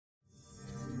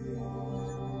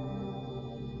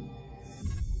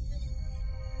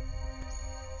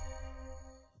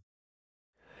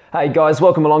Hey guys,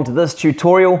 welcome along to this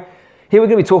tutorial. Here we're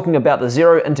going to be talking about the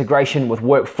Xero integration with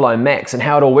WorkflowMax and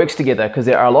how it all works together, because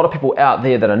there are a lot of people out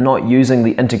there that are not using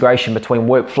the integration between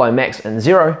WorkflowMax and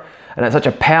Xero, and it's such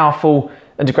a powerful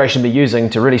integration to be using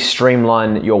to really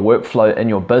streamline your workflow in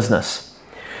your business.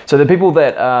 So the people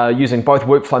that are using both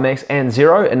WorkflowMax and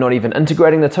Xero and not even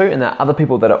integrating the two, and there are other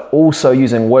people that are also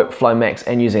using WorkflowMax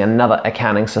and using another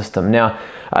accounting system. Now,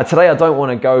 today I don't want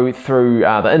to go through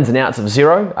the ins and outs of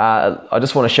Xero. I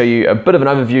just want to show you a bit of an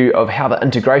overview of how the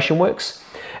integration works,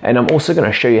 and I'm also going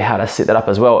to show you how to set that up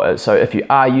as well. So if you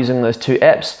are using those two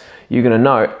apps, you're going to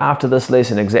know after this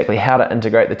lesson exactly how to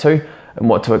integrate the two and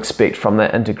what to expect from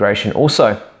that integration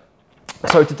also.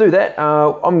 So to do that,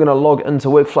 I'm going to log into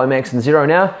WorkflowMax and Xero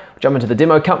now, jump into the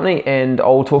demo company, and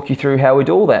I'll talk you through how we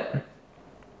do all that.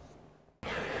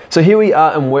 So here we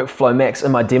are in WorkflowMax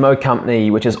in my demo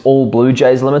company, which is All Blue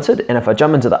Jays Limited. And if I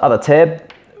jump into the other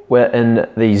tab, we're in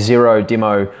the Xero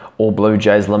demo All Blue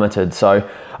Jays Limited. So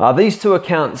these two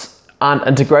accounts aren't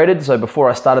integrated. So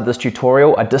before I started this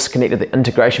tutorial, I disconnected the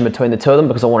integration between the two of them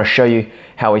because I want to show you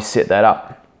how we set that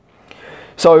up.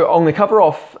 So I'm going to cover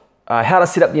off how to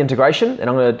set up the integration, and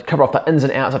I'm going to cover off the ins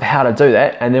and outs of how to do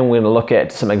that, and then we're going to look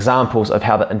at some examples of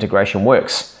how the integration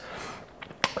works.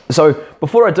 So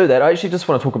before I do that, I actually just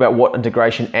want to talk about what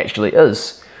integration actually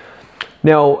is.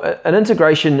 Now, an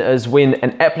integration is when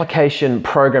an application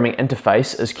programming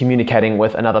interface is communicating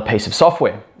with another piece of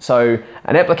software. So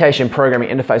an application programming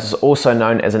interface is also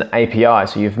known as an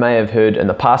API. So you may have heard in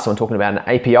the past someone talking about an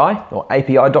API or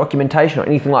API documentation or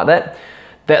anything like that.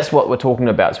 That's what we're talking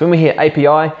about. So when we hear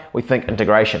API, we think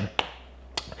integration.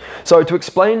 So to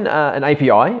explain an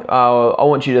API, I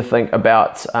want you to think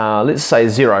about, let's say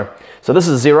Xero. So this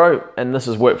is Xero and this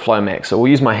is WorkflowMax. So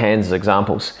we'll use my hands as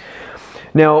examples.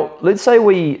 Now, let's say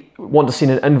we want to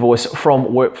send an invoice from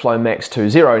WorkflowMax to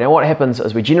Xero. Now what happens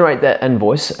is we generate that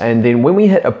invoice, and then when we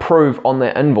hit approve on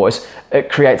that invoice, it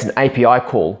creates an API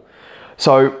call.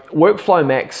 So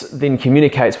WorkflowMax then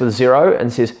communicates with Xero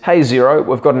and says, hey Xero,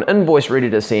 we've got an invoice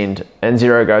ready to send. And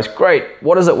Xero goes, great,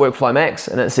 what is it WorkflowMax?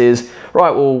 And it says,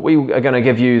 right, well, we are going to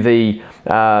give you the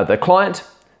client,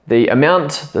 the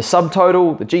amount, the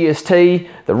subtotal, the GST,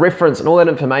 the reference, and all that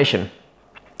information.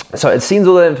 So it sends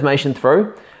all that information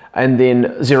through, and then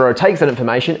Xero takes that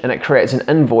information and it creates an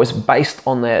invoice based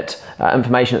on that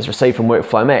information it's received from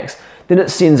WorkflowMax. Then it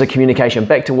sends a communication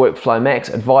back to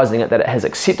WorkflowMax advising it that it has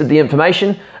accepted the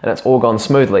information and it's all gone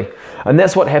smoothly. And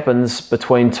that's what happens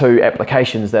between two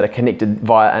applications that are connected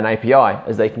via an API,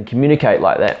 is they can communicate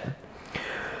like that.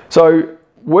 So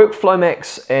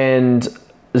WorkflowMax and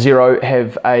Xero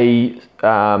have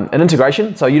an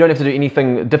integration, so you don't have to do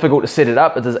anything difficult to set it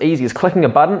up. It's as easy as clicking a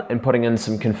button and putting in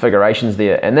some configurations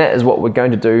there, and that is what we're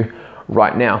going to do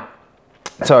right now.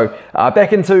 So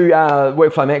back into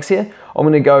WorkflowMax here, I'm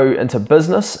going to go into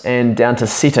business and down to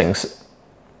settings.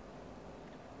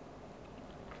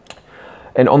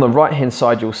 And on the right hand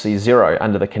side you'll see Xero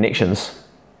under the connections.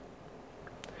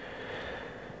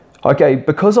 Okay,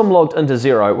 because I'm logged into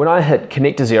Xero, when I hit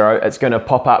connect to Xero, it's going to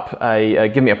pop up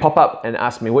give me a pop-up and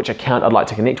ask me which account I'd like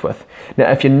to connect with.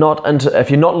 Now if you're not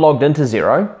logged into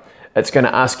Xero, it's going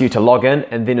to ask you to log in,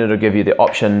 and then it'll give you the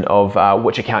option of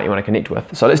which account you want to connect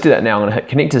with. So let's do that now. I'm going to hit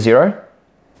connect to Xero.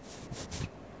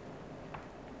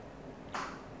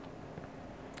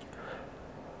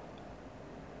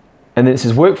 And then it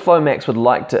says WorkflowMax would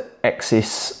like to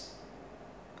access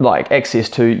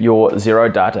to your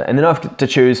Xero data. And then I have to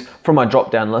choose from my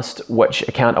drop-down list which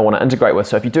account I want to integrate with.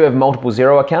 So if you do have multiple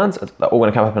Xero accounts, they're all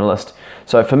going to come up in a list.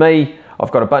 So for me,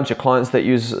 I've got a bunch of clients that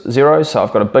use Xero, so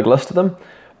I've got a big list of them.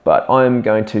 But I'm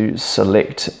going to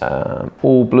select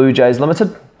All Blue Jays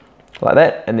Limited, like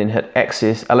that, and then hit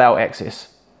access, allow access.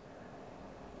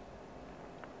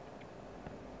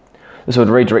 This would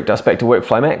redirect us back to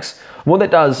WorkflowMax. And what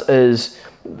that does is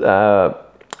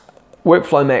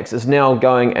WorkflowMax is now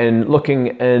going and looking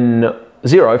in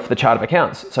Xero for the chart of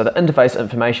accounts. So the interface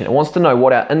information, it wants to know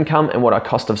what our income and what our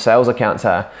cost of sales accounts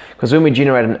are. Because when we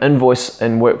generate an invoice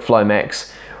in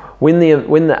WorkflowMax, when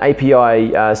the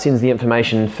API sends the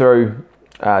information through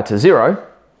to Xero,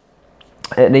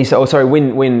 it needs to,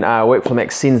 when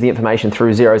WorkflowMax sends the information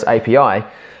through Xero's API,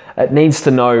 it needs to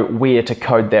know where to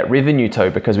code that revenue to,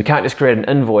 because we can't just create an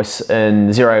invoice in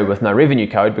Xero with no revenue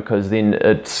code, because then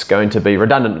it's going to be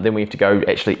redundant. Then we have to go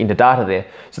actually enter data there.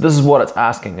 So this is what it's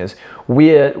asking, is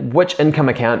which income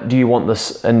account do you want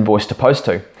this invoice to post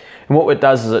to? And what it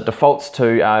does is it defaults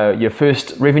to your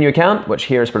first revenue account, which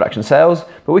here is production sales,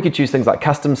 but we could choose things like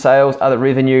custom sales, other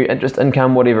revenue, interest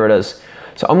income, whatever it is.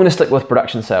 So I'm going to stick with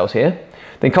production sales here.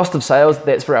 Then cost of sales,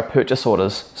 that's for our purchase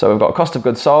orders. So we've got cost of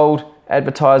goods sold,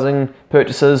 advertising,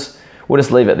 purchases. We'll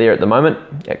just leave it there at the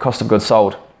moment at cost of goods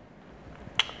sold.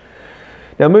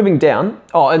 Now moving down,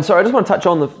 and sorry, I just want to touch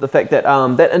on the fact that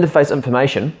that interface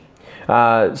information,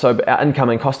 so our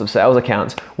incoming cost of sales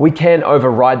accounts, we can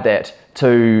override that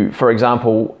to, for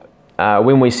example,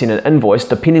 when we send an invoice,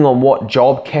 depending on what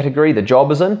job category the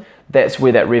job is in, that's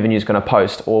where that revenue is going to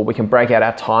post. Or we can break out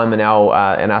our time and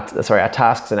our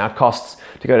tasks and our costs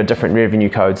to go to different revenue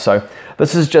codes. So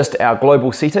this is just our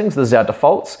global settings. This is our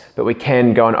defaults, but we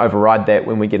can go and override that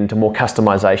when we get into more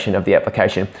customization of the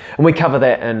application. And we cover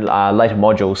that in later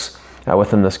modules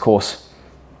within this course.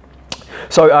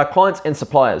 So clients and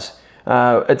suppliers.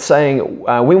 It's saying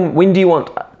when do you want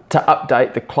to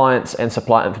update the clients and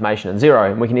supplier information in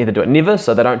Xero? And we can either do it never,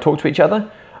 so they don't talk to each other,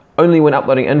 only when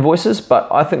uploading invoices, but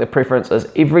I think the preference is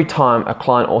every time a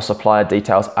client or supplier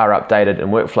details are updated in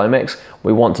WorkflowMax,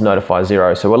 we want to notify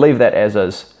Xero. So we'll leave that as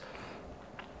is.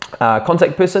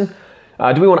 Contact person.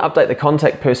 Do we want to update the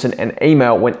contact person and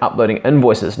email when uploading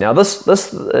invoices? Now this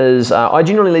is, I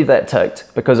generally leave that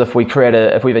ticked because if we have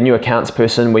a new accounts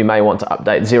person, we may want to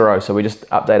update Xero. So we just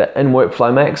update it in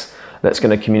WorkflowMax. That's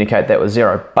going to communicate that with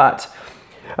Xero. But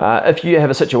if you have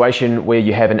a situation where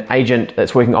you have an agent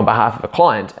that's working on behalf of a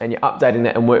client and you're updating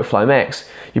that in WorkflowMax,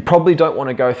 you probably don't want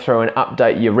to go through and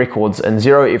update your records in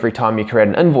Xero every time you create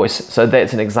an invoice. So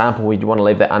that's an example where you want to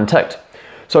leave that unticked.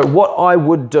 So what I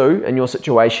would do in your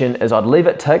situation is I'd leave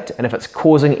it ticked, and if it's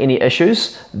causing any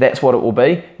issues, that's what it will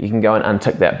be. You can go and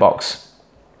untick that box.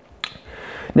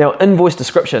 Now, invoice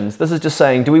descriptions. This is just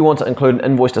saying, do we want to include an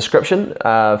invoice description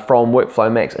from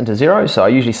WorkflowMax into Xero? So I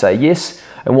usually say yes.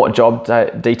 And what job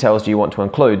details do you want to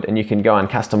include? And you can go and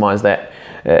customize that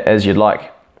as you'd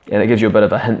like. And it gives you a bit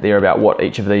of a hint there about what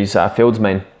each of these fields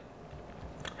mean.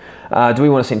 Do we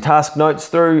want to send task notes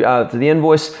through to the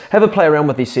invoice? Have a play around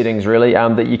with these settings really,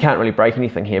 that you can't really break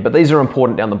anything here, but these are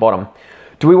important down the bottom.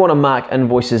 Do we want to mark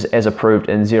invoices as approved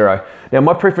in Xero? Now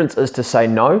my preference is to say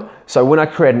no. So when I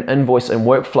create an invoice in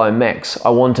WorkflowMax, I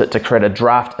want it to create a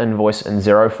draft invoice in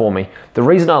Xero for me. The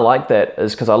reason I like that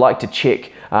is because I like to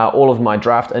check all of my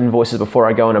draft invoices before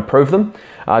I go and approve them.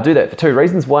 I do that for two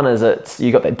reasons. One is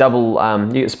you got that double,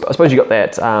 I suppose you got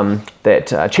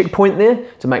that checkpoint there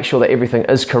to make sure that everything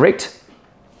is correct.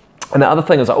 And the other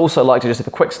thing is I also like to just have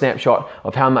a quick snapshot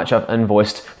of how much I've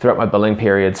invoiced throughout my billing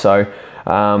period. So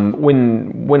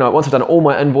once I've done all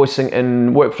my invoicing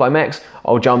in WorkflowMax,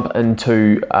 I'll jump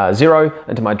into Xero,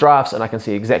 into my drafts, and I can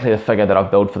see exactly the figure that I've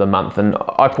billed for the month. And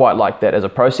I quite like that as a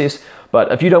process.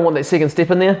 But if you don't want that second step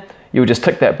in there, you'll just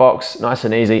tick that box, nice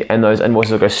and easy, and those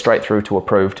invoices will go straight through to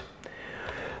approved.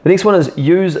 The next one is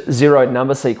use Xero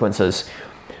number sequences.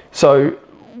 So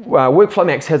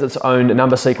WorkflowMax has its own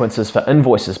number sequences for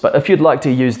invoices, but if you'd like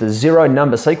to use the Xero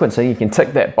number sequencing, you can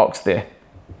tick that box there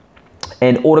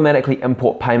and automatically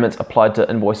import payments applied to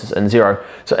invoices in Xero.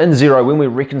 So in Xero, when we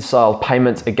reconcile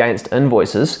payments against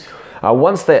invoices,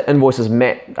 once that invoice is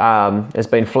has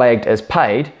been flagged as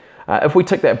paid, if we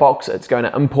tick that box, it's going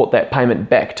to import that payment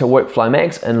back to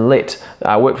WorkflowMax and let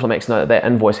WorkflowMax know that that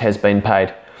invoice has been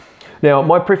paid. Now,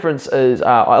 my preference is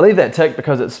I leave that ticked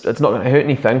because it's not going to hurt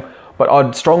anything, but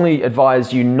I'd strongly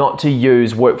advise you not to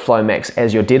use WorkflowMax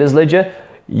as your debtors ledger.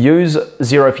 Use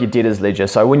Xero for your debtors ledger.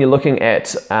 So when you're looking at,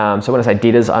 so when I say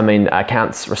debtors, I mean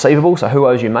accounts receivable, so who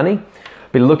owes you money.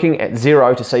 Be looking at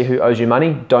Xero to see who owes you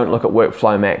money. Don't look at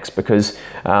WorkflowMax because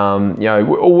all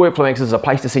WorkflowMax is a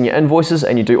place to send your invoices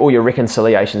and you do all your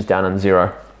reconciliations down in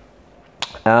Xero.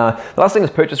 The last thing is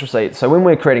purchase receipts. So when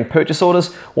we're creating purchase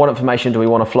orders, what information do we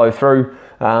want to flow through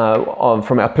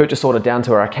from our purchase order down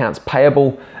to our accounts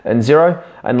payable in Xero?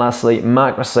 And lastly,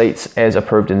 mark receipts as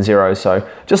approved in Xero. So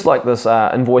just like this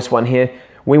invoice one here,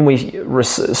 when we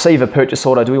receive a purchase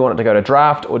order, do we want it to go to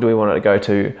draft or do we want it to go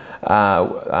to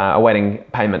awaiting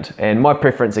payment? And my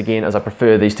preference again is I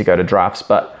prefer these to go to drafts,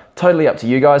 but totally up to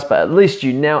you guys. But at least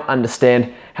you now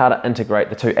understand how to integrate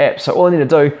the two apps. So all I need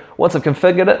to do, once I've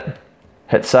configured it,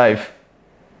 hit save.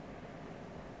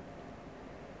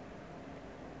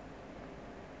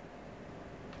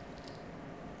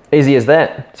 Easy as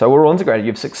that. So we're all integrated.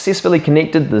 You've successfully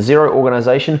connected the Xero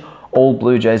organization, All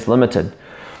Blue Jays Limited.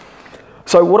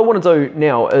 So what I want to do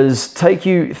now is take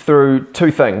you through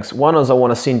two things. One is I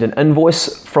want to send an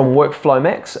invoice from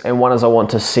WorkflowMax, and one is I want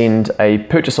to send a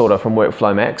purchase order from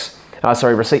WorkflowMax.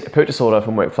 Receipt purchase order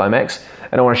from WorkflowMax,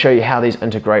 and I want to show you how these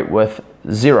integrate with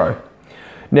Xero.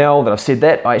 Now that I've said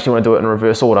that, I actually want to do it in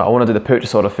reverse order. I want to do the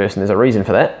purchase order first, and there's a reason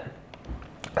for that.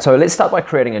 So let's start by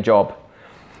creating a job.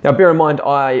 Now bear in mind,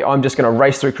 I'm just going to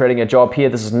race through creating a job here.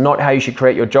 This is not how you should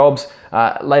create your jobs.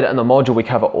 Later in the module, we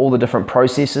cover all the different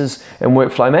processes in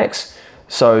WorkflowMax.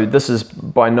 So this is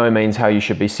by no means how you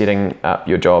should be setting up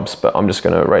your jobs, but I'm just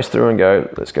going to race through and go,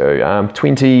 let's go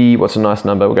 20, what's a nice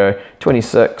number? We'll go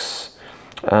 26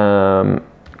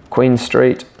 Queen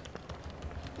Street.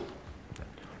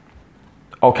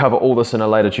 I'll cover all this in a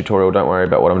later tutorial, don't worry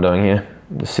about what I'm doing here.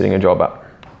 I'm just setting a job up.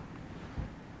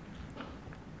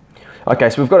 Okay,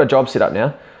 so we've got a job set up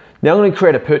now. Now I'm going to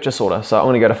create a purchase order. So I'm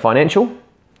going to go to Financial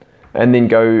and then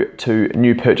go to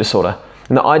New Purchase Order.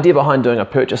 And the idea behind doing a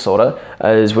purchase order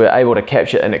is we're able to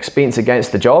capture an expense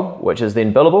against the job, which is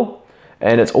then billable.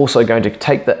 And it's also going to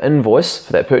take the invoice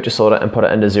for that purchase order and put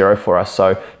it into Xero for us.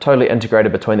 So totally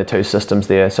integrated between the two systems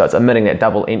there. So it's omitting that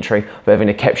double entry of having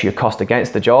to capture your cost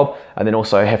against the job and then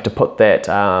also have to put that,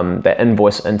 that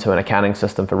invoice into an accounting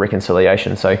system for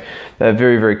reconciliation. So a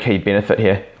very, very key benefit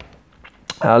here.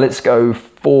 Let's go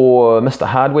for Mr.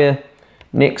 Hardware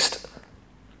next.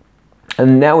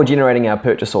 And now we're generating our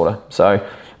purchase order. So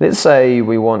let's say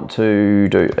we want to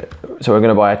do, so we're going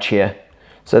to buy a chair.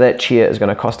 So that chair is going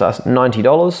to cost us $90, and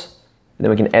then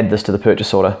we can add this to the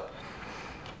purchase order.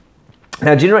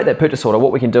 Now to generate that purchase order,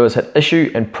 what we can do is hit issue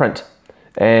and print.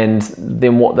 And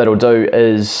then what that'll do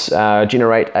is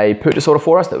generate a purchase order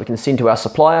for us that we can send to our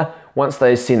supplier. Once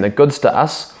they send the goods to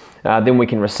us, then we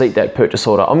can receipt that purchase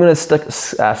order. I'm going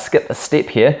to skip a step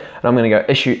here, and I'm going to go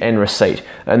issue and receipt.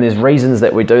 And there's reasons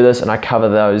that we do this, and I cover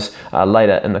those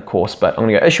later in the course. But I'm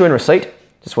going to go issue and receipt.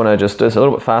 Just want to do this a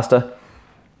little bit faster.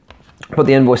 Put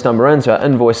the invoice number in. So our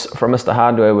invoice from Mr.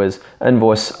 Hardware was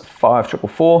invoice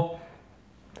 5444.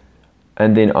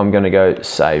 And then I'm going to go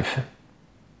save.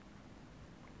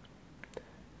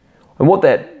 And what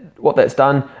that's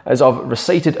done is I've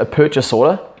receipted a purchase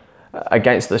order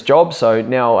against this job. So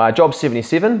now job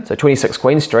 77, so 26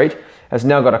 Queen Street, has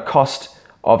now got a cost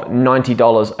of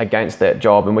 $90 against that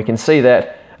job. And we can see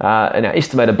that in our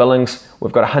estimated billings,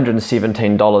 we've got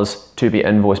 $117 to be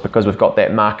invoiced because we've got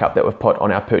that markup that we've put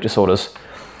on our purchase orders.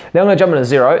 Now I'm going to jump into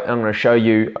Xero and I'm going to show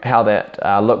you how that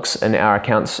looks in our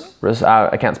accounts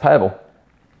payable.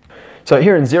 So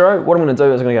here in Xero, what I'm going to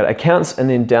do is I'm going to go to accounts and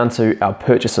then down to our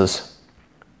purchases.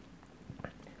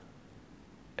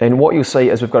 And what you'll see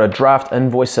is we've got a draft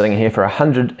invoice sitting here for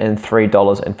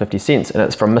 $103.50, and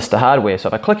it's from Mr. Hardware. So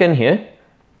if I click in here,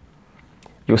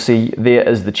 you'll see there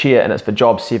is the chair, and it's for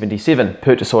job 77,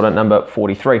 purchase order number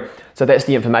 43. So that's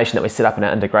the information that we set up in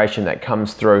our integration that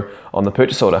comes through on the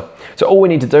purchase order. So all we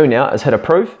need to do now is hit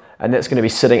approve, and that's going to be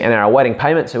sitting in our awaiting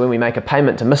payment. So when we make a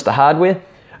payment to Mr. Hardware,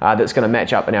 that's going to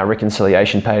match up in our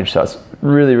reconciliation page. So it's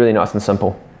really, really nice and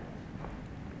simple.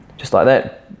 Just like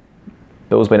that,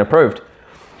 bill's been approved.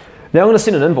 Now I'm going to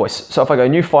send an invoice. So if I go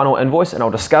new final invoice, and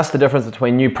I'll discuss the difference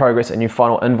between new progress and new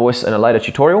final invoice in a later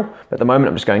tutorial. But at the moment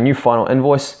I'm just going new final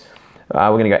invoice. We're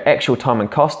going to go actual time and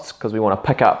costs because we want to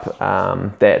pick up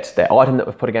that item that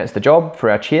we've put against the job for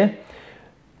our chair.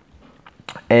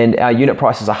 And our unit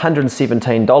price is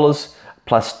 $117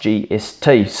 plus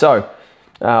GST. So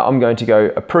I'm going to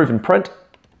go approve and print.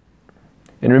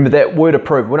 And remember that word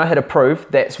approve, when I hit approve,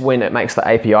 that's when it makes the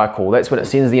API call. That's when it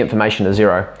sends the information to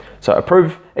Xero. So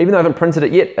approve, even though I haven't printed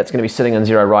it yet, it's going to be sitting in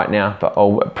Xero right now, but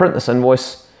I'll print this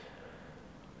invoice.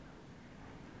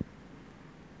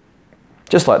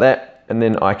 Just like that, and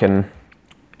then I can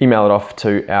email it off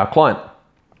to our client.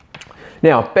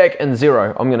 Now, back in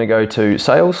Xero, I'm going to go to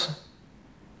sales.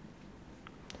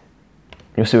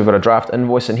 You'll see we've got a draft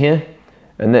invoice in here,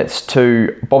 and that's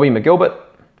to Bobby McGilbert,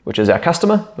 which is our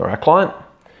customer or our client.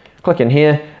 Click in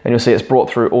here and you'll see it's brought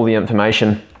through all the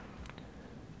information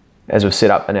as we've set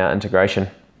up in our integration.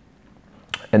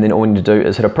 And then all we need to do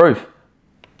is hit approve.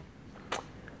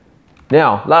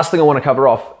 Now, last thing I want to cover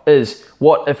off is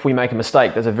what if we make a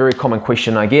mistake? There's a very common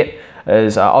question I get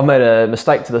is I've made a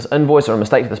mistake to this invoice or a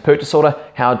mistake to this purchase order.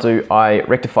 How do I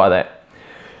rectify that?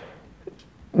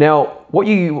 Now,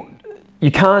 you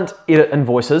can't edit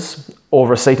invoices or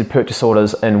receipted purchase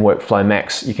orders in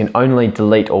WorkflowMax. You can only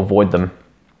delete or void them.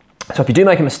 So if you do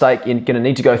make a mistake, you're going to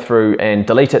need to go through and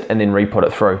delete it and then re-put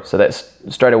it through. So that's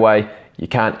straight away, you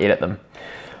can't edit them.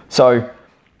 So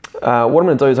what I'm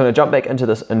going to do is I'm going to jump back into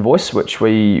this invoice, which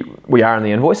we are in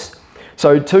the invoice.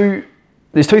 So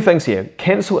there's two things here,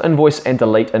 cancel invoice and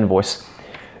delete invoice.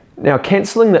 Now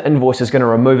cancelling the invoice is going to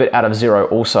remove it out of Xero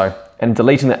also, and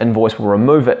deleting the invoice will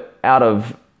remove it out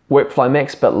of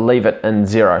WorkflowMax but leave it in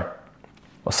Xero.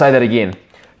 I'll say that again.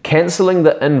 Cancelling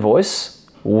the invoice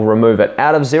will remove it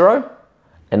out of Xero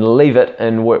and leave it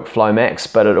in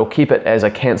WorkflowMax, but it'll keep it as a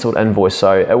cancelled invoice.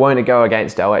 So it won't go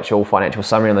against our actual financial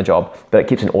summary on the job, but it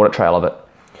keeps an audit trail of it.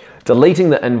 Deleting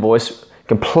the invoice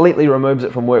completely removes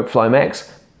it from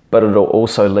WorkflowMax, but it'll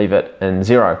also leave it in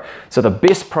Xero. So the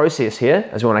best process here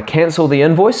is we want to cancel the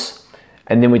invoice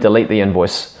and then we delete the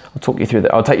invoice. I'll talk you through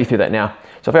that. I'll take you through that now.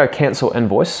 So if I go cancel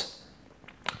invoice,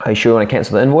 are you sure you want to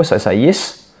cancel the invoice? I say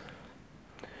yes.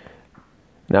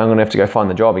 Now I'm going to have to go find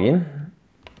the job again.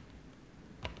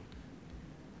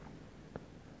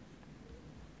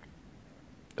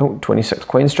 Oh, 26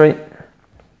 Queen Street.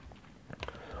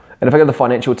 And if I go to the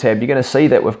financial tab, you're going to see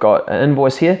that we've got an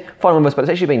invoice here, final invoice, but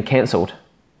it's actually been cancelled.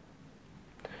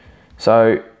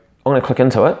 So I'm going to click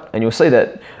into it, and you'll see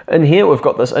that in here we've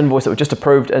got this invoice that was just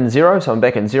approved in Xero. So I'm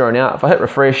back in Xero now. If I hit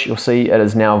refresh, you'll see it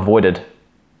is now voided.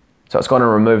 So it's going to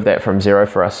remove that from Xero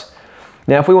for us.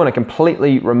 Now, if we want to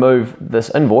completely remove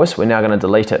this invoice, we're now going to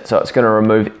delete it. So it's going to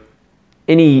remove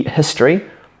any history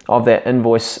of that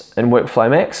invoice in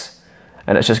WorkflowMax,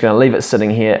 and it's just going to leave it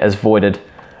sitting here as voided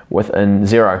within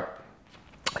Xero.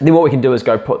 Then what we can do is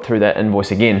go put through that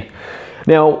invoice again.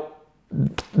 Now,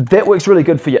 that works really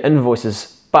good for your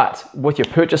invoices, but with your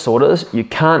purchase orders, you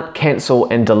can't cancel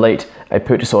and delete a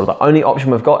purchase order. The only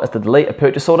option we've got is to delete a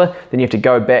purchase order, then you have to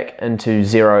go back into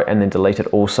Xero and then delete it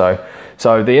also.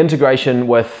 So the integration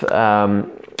with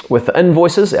the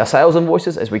invoices, our sales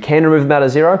invoices, is we can remove them out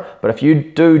of Xero, but if you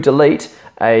do delete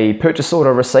a purchase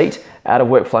order receipt out of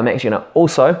WorkflowMax, you're going to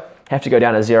also have to go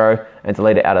down to Xero and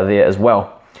delete it out of there as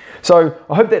well. So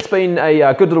I hope that's been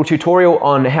a good little tutorial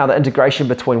on how the integration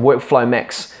between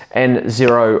WorkflowMax and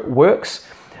Xero works.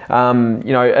 You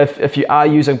know, if you are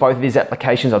using both of these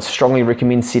applications, I'd strongly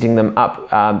recommend setting them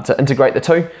up to integrate the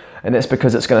two, and that's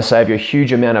because it's going to save you a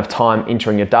huge amount of time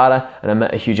entering your data and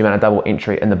omit a huge amount of double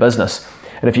entry in the business.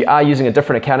 And if you are using a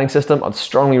different accounting system, I'd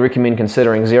strongly recommend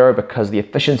considering Xero because of the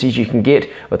efficiencies you can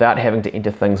get without having to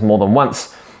enter things more than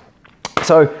once.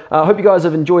 So I hope you guys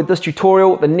have enjoyed this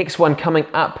tutorial. The next one coming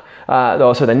up,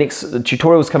 the next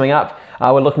tutorial is coming up.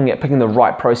 We're looking at picking the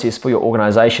right process for your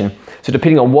organization. So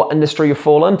depending on what industry you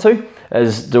fall into,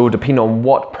 it will depend on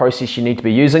what process you need to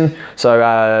be using.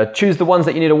 So choose the ones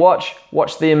that you need to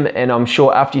watch them, and I'm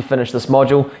sure after you finish this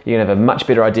module, you're gonna have a much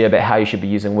better idea about how you should be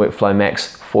using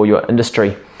WorkflowMax for your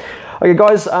industry. Okay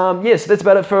guys, yes, that's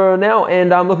about it for now,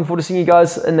 and I'm looking forward to seeing you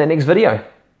guys in that next video.